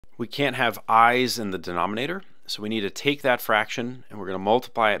We can't have i's in the denominator, so we need to take that fraction and we're going to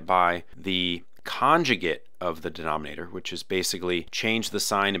multiply it by the conjugate of the denominator, which is basically change the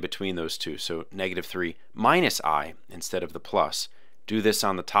sign in between those two. So negative 3 minus I instead of the plus. Do this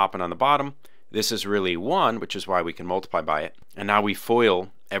on the top and on the bottom. This is really 1, which is why we can multiply by it. And now we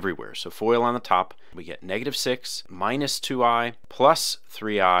FOIL everywhere. So FOIL on the top, we get negative 6 minus 2i plus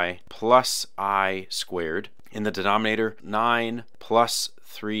 3i plus I squared. In the denominator, 9 plus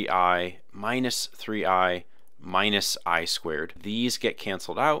 3i minus 3i minus I squared. These get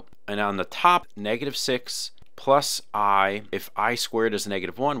canceled out. And on the top, negative 6 plus I. If I squared is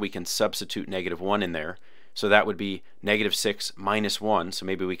negative 1, we can substitute negative 1 in there. So that would be negative 6 minus 1. So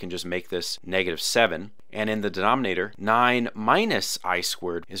maybe we can just make this negative 7. And in the denominator, 9 minus I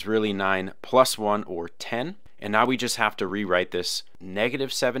squared is really 9 plus 1, or 10. And now we just have to rewrite this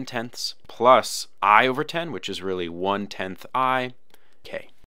negative 7/10 plus I over 10, which is really 1/10 I. Okay.